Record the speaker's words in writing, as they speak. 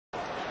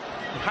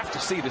have to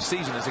see the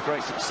season as a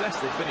great success.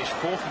 They finished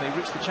fourth and they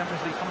reached the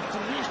Champions League final.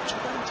 They reached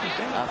 20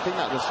 games. I think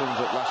that just sums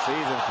up last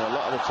season for a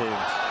lot of the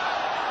teams.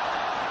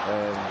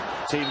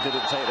 Teams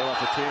didn't take their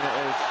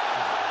opportunities.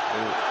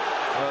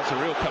 Well, it's a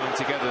real coming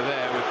together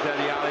there with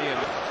Dele Alli, and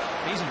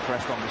he's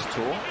impressed on this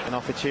tour. An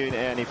opportunity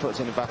and he puts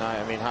in the back.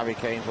 I mean, Harry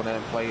Kane's one of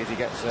them players. He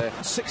gets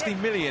 60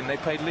 million they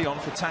paid Lyon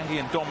for Tanguy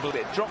and Dombele.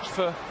 It drops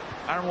for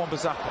Wan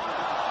Bissaka.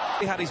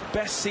 He had his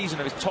best season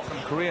of his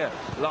Tottenham career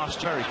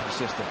last year. Very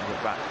consistent with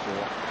the back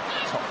for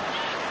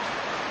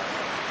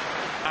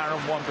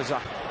Tottenham. Wan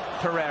Bissaka.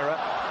 Pereira.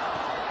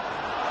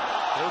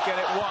 He'll get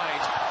it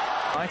wide.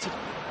 United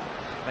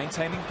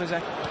maintaining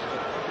possession.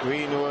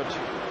 Greenwood.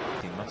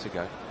 18 months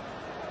ago.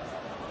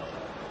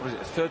 What is it,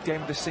 the third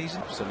game of the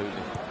season?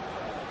 Absolutely.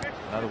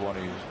 Another one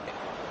who's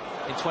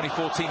in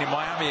 2014 in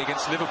Miami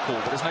against Liverpool,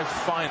 but there's no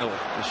final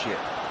this year.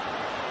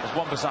 As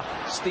Wan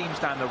Bissaka steams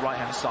down the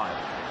right-hand side.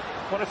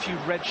 Quite a few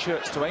red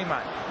shirts to aim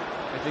at,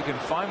 if he can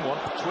find one.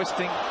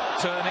 Twisting,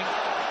 turning.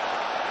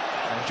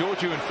 And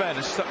Giorgio, in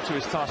fairness, stuck to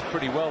his task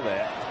pretty well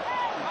there.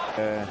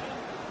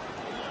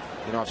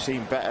 You know, I've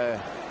seen better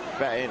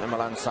Inter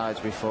Milan sides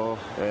before.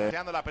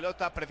 La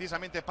pelota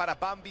precisamente para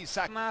Wan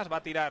Bissaka. Va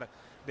a tirar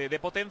de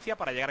potencia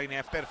para llegar a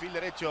línea. Perfil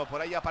derecho,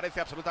 por ahí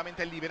aparece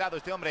absolutamente liberado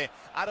este hombre.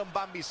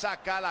 Wan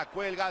Bissaka la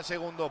cuelga al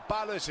segundo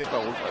palo. Ese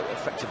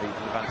effectively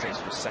Levante's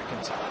for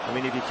second. I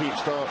mean, if you keep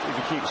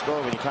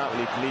scoring, you can't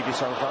really leave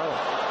yourself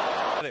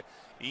out.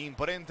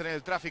 Imponente en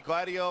el tráfico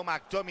aéreo.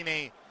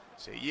 McTominay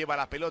se lleva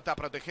la pelota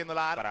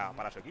protegiéndola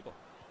para su equipo.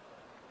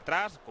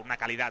 Atrás, con una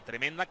calidad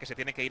tremenda que se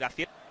tiene que ir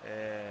hacia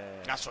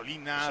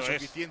gasolina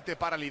suficiente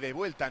para el ida y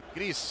vuelta.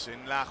 Gris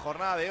en la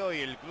jornada de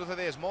hoy, el cruce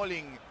de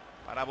Smalling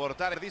para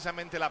abortar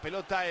precisamente la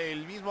pelota,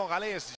 el mismo galés.